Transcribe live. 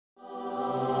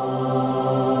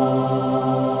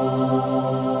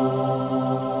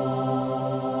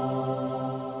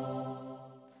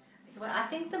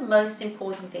most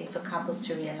important thing for couples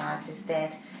to realize is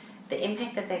that the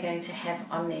impact that they're going to have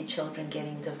on their children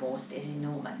getting divorced is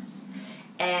enormous.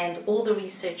 And all the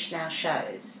research now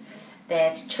shows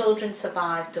that children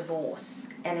survive divorce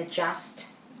and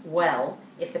adjust well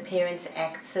if the parents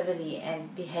act civilly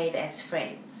and behave as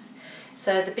friends.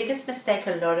 So the biggest mistake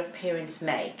a lot of parents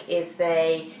make is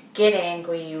they get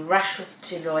angry, rush off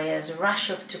to lawyers, rush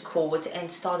off to court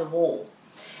and start a war.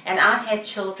 And I've had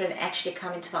children actually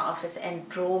come into my office and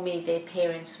draw me their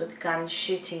parents with guns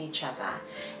shooting each other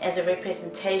as a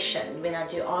representation, when I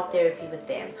do art therapy with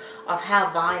them, of how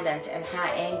violent and how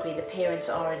angry the parents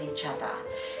are at each other.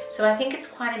 So I think it's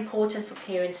quite important for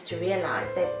parents to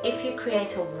realize that if you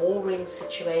create a warring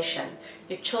situation,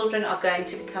 your children are going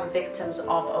to become victims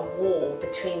of a war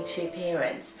between two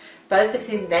parents, both of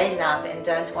whom they love and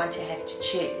don't want to have to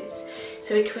choose.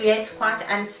 So it creates quite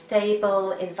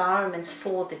unstable environments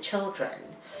for the children.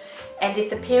 And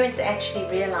if the parents actually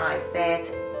realize that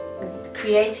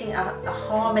creating a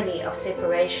harmony of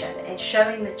separation and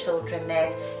showing the children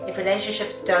that if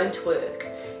relationships don't work,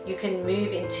 you can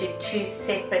move into two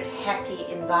separate happy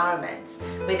environments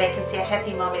where they can see a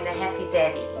happy mom and a happy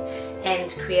daddy,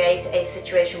 and create a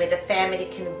situation where the family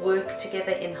can work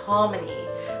together in harmony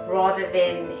rather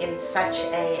than in such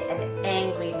an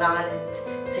angry, violent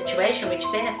situation, which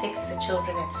then affects the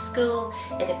children at school,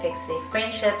 it affects their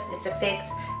friendships, it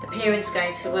affects the parents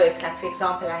going to work. Like, for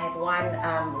example, I had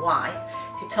one wife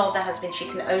who told the husband she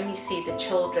can only see the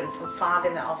children from 5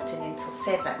 in the afternoon till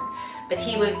 7, but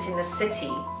he worked in the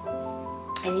city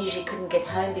and usually couldn't get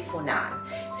home before 9.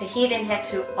 So he then had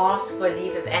to ask for a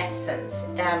leave of absence,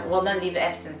 well, not leave of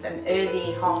absence, an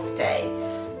early half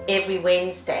day every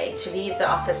Wednesday to leave the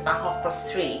office by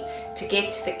 3:30 to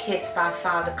get to the kids by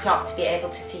 5 o'clock to be able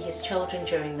to see his children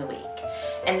during the week.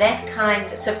 And that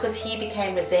so of course he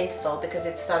became resentful because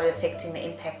it started affecting the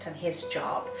impact on his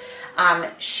job.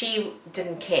 She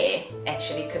didn't care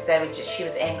actually, because she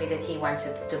was angry that he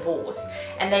wanted the divorce,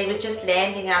 and they were just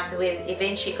landing up where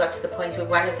eventually got to the point where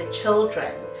one of the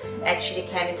children actually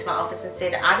came into my office and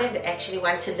said, I don't actually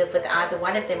want to live with either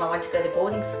one of them, I want to go to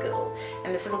boarding school.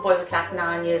 And this little boy was like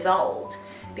 9 years old,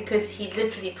 because he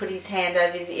literally put his hand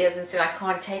over his ears and said, I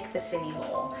can't take this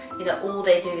anymore. You know, all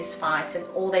they do is fight, and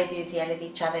all they do is yell at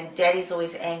each other, and daddy's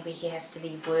always angry he has to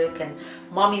leave work, and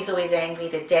mommy's always angry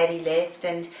that daddy left,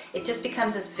 and it just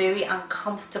becomes this very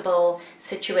uncomfortable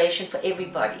situation for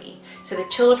everybody. So the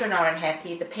children are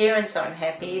unhappy, the parents are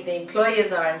unhappy, the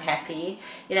employers are unhappy,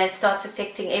 you know, it starts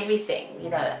affecting everything, you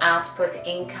know, output,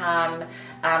 income,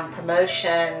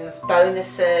 promotions,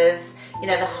 bonuses, you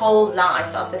know, the whole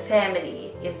life of the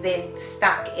family is then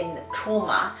stuck in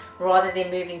trauma rather than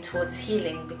moving towards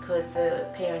healing because the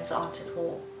parents aren't at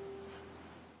war.